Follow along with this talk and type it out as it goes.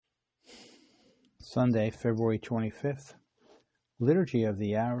Sunday, February 25th, Liturgy of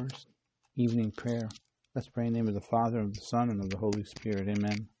the Hours, Evening Prayer. Let's pray in the name of the Father, and of the Son, and of the Holy Spirit.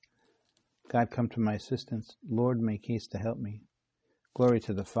 Amen. God, come to my assistance. Lord, make haste to help me. Glory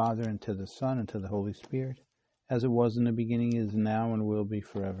to the Father, and to the Son, and to the Holy Spirit, as it was in the beginning, is now, and will be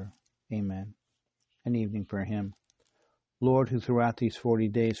forever. Amen. An evening prayer hymn. Lord, who throughout these 40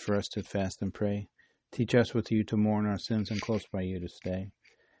 days for us did fast and pray, teach us with you to mourn our sins and close by you to stay.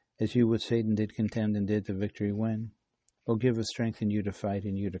 As you with Satan did contend and did the victory win, O give us strength in you to fight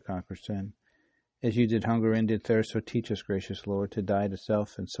and you to conquer sin. As you did hunger and did thirst, so teach us, gracious Lord, to die to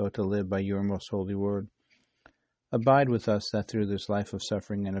self and so to live by your most holy word. Abide with us that through this life of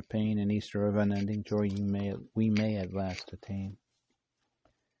suffering and of pain and Easter of unending joy we may at last attain.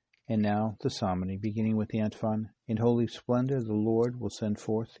 And now the psalmody, beginning with the antiphon. In holy splendor the Lord will send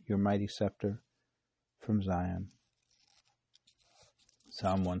forth your mighty scepter from Zion.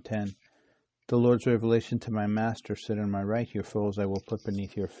 Psalm 110. The Lord's revelation to my master, sit on my right, your foes I will put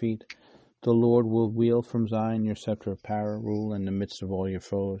beneath your feet. The Lord will wield from Zion your scepter of power, rule in the midst of all your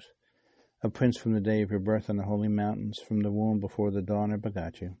foes. A prince from the day of your birth on the holy mountains, from the womb before the dawn I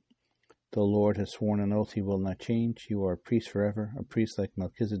begot you. The Lord has sworn an oath he will not change. You are a priest forever, a priest like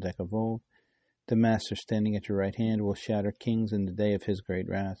Melchizedek of old. The master standing at your right hand will shatter kings in the day of his great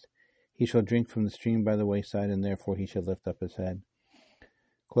wrath. He shall drink from the stream by the wayside, and therefore he shall lift up his head.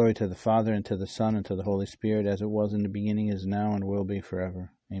 Glory to the Father, and to the Son, and to the Holy Spirit, as it was in the beginning, is now, and will be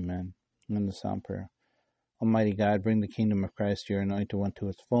forever. Amen. And the Psalm prayer. Almighty God, bring the kingdom of Christ, your anointed one, to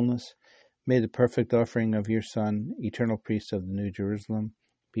its fullness. May the perfect offering of your Son, eternal priest of the New Jerusalem,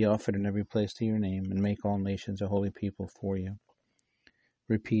 be offered in every place to your name, and make all nations a holy people for you.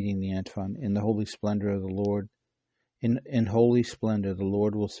 Repeating the antiphon. In the holy splendor of the Lord, in holy splendor the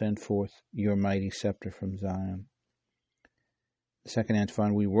Lord will send forth your mighty scepter from Zion. The second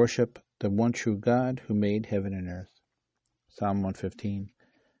antiphon, we worship the one true God who made heaven and earth. Psalm 115.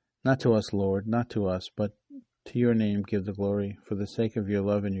 Not to us, Lord, not to us, but to your name give the glory, for the sake of your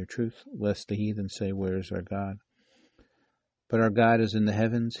love and your truth, lest the heathen say, where is our God? But our God is in the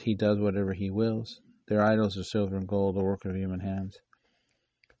heavens, he does whatever he wills. Their idols are silver and gold, the work of human hands.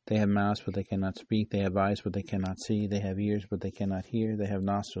 They have mouths, but they cannot speak. They have eyes, but they cannot see. They have ears, but they cannot hear. They have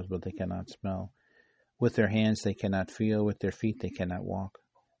nostrils, but they cannot smell. With their hands they cannot feel, with their feet they cannot walk.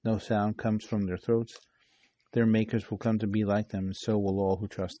 No sound comes from their throats. Their makers will come to be like them, and so will all who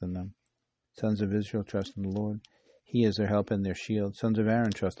trust in them. Sons of Israel, trust in the Lord. He is their help and their shield. Sons of Aaron,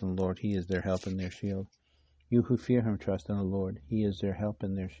 trust in the Lord. He is their help and their shield. You who fear him, trust in the Lord. He is their help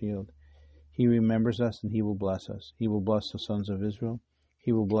and their shield. He remembers us, and he will bless us. He will bless the sons of Israel.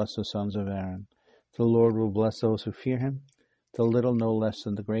 He will bless the sons of Aaron. The Lord will bless those who fear him, the little no less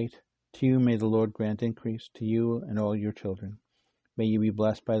than the great. To you may the Lord grant increase, to you and all your children. May you be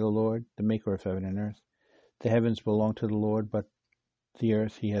blessed by the Lord, the maker of heaven and earth. The heavens belong to the Lord, but the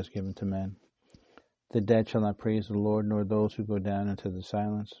earth he has given to men. The dead shall not praise the Lord, nor those who go down into the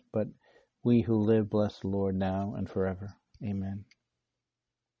silence, but we who live bless the Lord now and forever. Amen.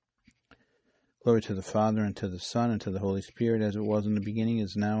 Glory to the Father, and to the Son, and to the Holy Spirit, as it was in the beginning,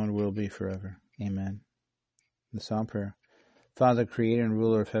 is now, and will be forever. Amen. The Psalm prayer. Father, creator and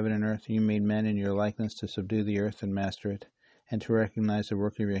ruler of heaven and earth, you made men in your likeness to subdue the earth and master it, and to recognize the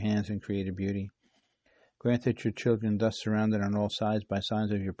work of your hands in created beauty. Grant that your children, thus surrounded on all sides by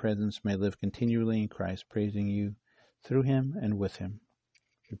signs of your presence, may live continually in Christ, praising you through him and with him.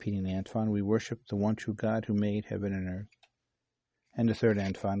 Repeating the antiphon, we worship the one true God who made heaven and earth. And the third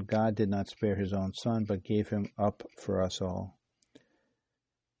antiphon, God did not spare his own Son, but gave him up for us all.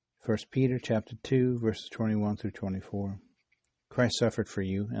 1 Peter chapter 2, verses 21 through 24. Christ suffered for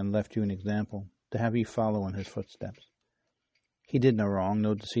you and left you an example, to have you follow in his footsteps. He did no wrong,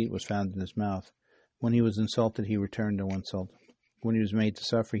 no deceit was found in his mouth. When he was insulted, he returned no insult. When he was made to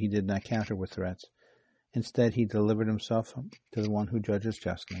suffer, he did not counter with threats. Instead, he delivered himself to the one who judges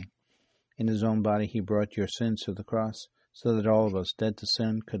justly. In his own body, he brought your sins to the cross, so that all of us, dead to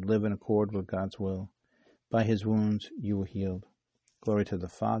sin, could live in accord with God's will. By his wounds, you were healed. Glory to the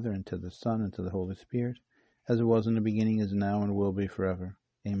Father, and to the Son, and to the Holy Spirit, as it was in the beginning, is now, and will be forever.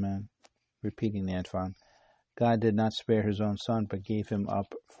 Amen. Repeating the antiphon. God did not spare his own Son, but gave him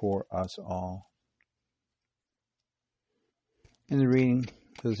up for us all. In the reading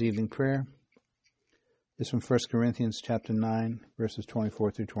for this evening prayer is from 1 Corinthians chapter 9, verses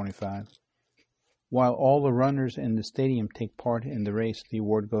 24 through 25. While all the runners in the stadium take part in the race, the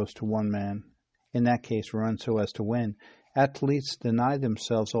award goes to one man. In that case, run so as to win. Athletes deny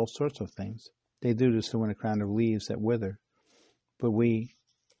themselves all sorts of things. They do this to win a crown of leaves that wither, but we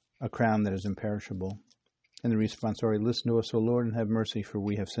a crown that is imperishable. And the responsorial, listen to us, O Lord, and have mercy, for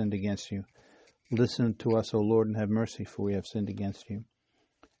we have sinned against you. Listen to us, O Lord, and have mercy, for we have sinned against you.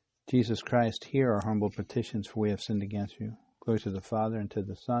 Jesus Christ, hear our humble petitions, for we have sinned against you. Glory to the Father, and to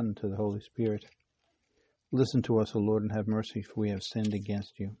the Son, and to the Holy Spirit. Listen to us, O Lord, and have mercy, for we have sinned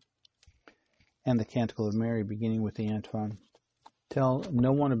against you. And the Canticle of Mary, beginning with the antiphon. Tell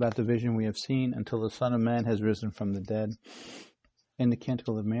no one about the vision we have seen until the Son of Man has risen from the dead. And the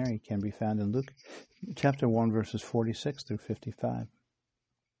Canticle of Mary can be found in Luke chapter 1, verses 46 through 55.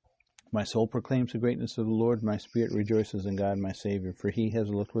 My soul proclaims the greatness of the Lord. My spirit rejoices in God my Savior, for he has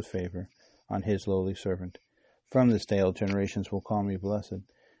looked with favor on his lowly servant. From this day all generations will call me blessed.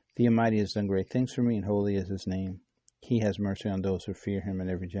 The Almighty has done great things for me, and holy is his name. He has mercy on those who fear him in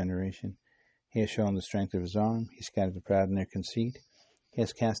every generation. He has shown the strength of his arm. He scattered the proud in their conceit. He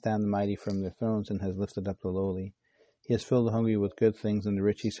has cast down the mighty from their thrones and has lifted up the lowly. He has filled the hungry with good things, and the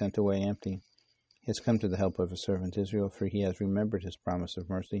rich he sent away empty. He has come to the help of his servant Israel, for he has remembered his promise of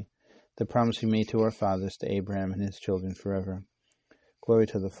mercy, the promise he made to our fathers, to Abraham and his children forever. Glory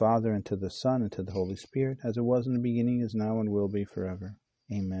to the Father, and to the Son, and to the Holy Spirit, as it was in the beginning, is now, and will be forever.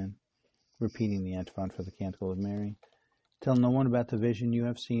 Amen. Repeating the antiphon for the Canticle of Mary. Tell no one about the vision you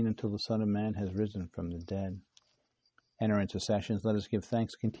have seen until the Son of Man has risen from the dead. In our intercessions, let us give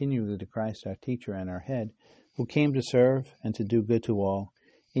thanks continually to Christ, our teacher and our head, who came to serve and to do good to all.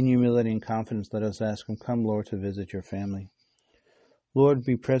 In humility and confidence, let us ask him, come, Lord, to visit your family. Lord,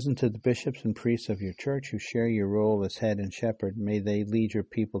 be present to the bishops and priests of your church who share your role as head and shepherd. May they lead your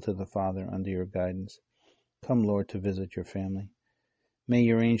people to the Father under your guidance. Come, Lord, to visit your family. May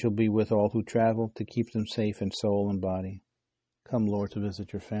your angel be with all who travel, to keep them safe in soul and body. Come, Lord, to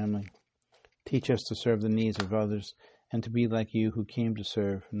visit your family. Teach us to serve the needs of others and to be like you, who came to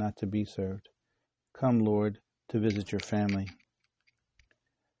serve, not to be served. Come, Lord, to visit your family.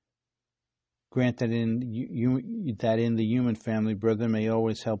 Grant that in the human family, brother may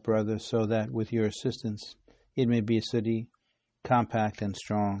always help brother, so that with your assistance it may be a city compact and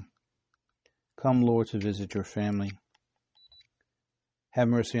strong. Come, Lord, to visit your family. Have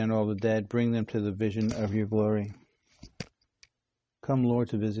mercy on all the dead. Bring them to the vision of your glory. Come, Lord,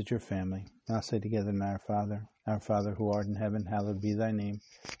 to visit your family. Now say together, Our Father who art in heaven, hallowed be thy name.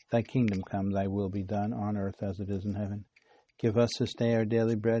 Thy kingdom come, thy will be done on earth as it is in heaven. Give us this day our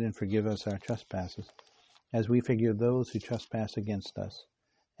daily bread, and forgive us our trespasses, as we forgive those who trespass against us.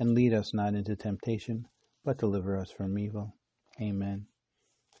 And lead us not into temptation, but deliver us from evil. Amen.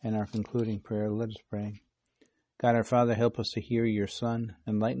 In our concluding prayer, let us pray. God our Father, help us to hear your Son,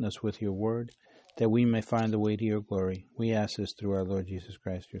 enlighten us with your word, that we may find the way to your glory. We ask this through our Lord Jesus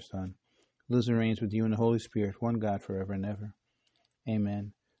Christ, your Son, who lives and reigns with you in the Holy Spirit, one God, forever and ever.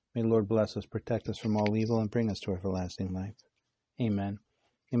 Amen. May the Lord bless us, protect us from all evil, and bring us to everlasting life. Amen.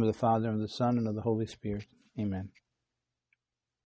 In the name of the Father, and of the Son, and of the Holy Spirit. Amen.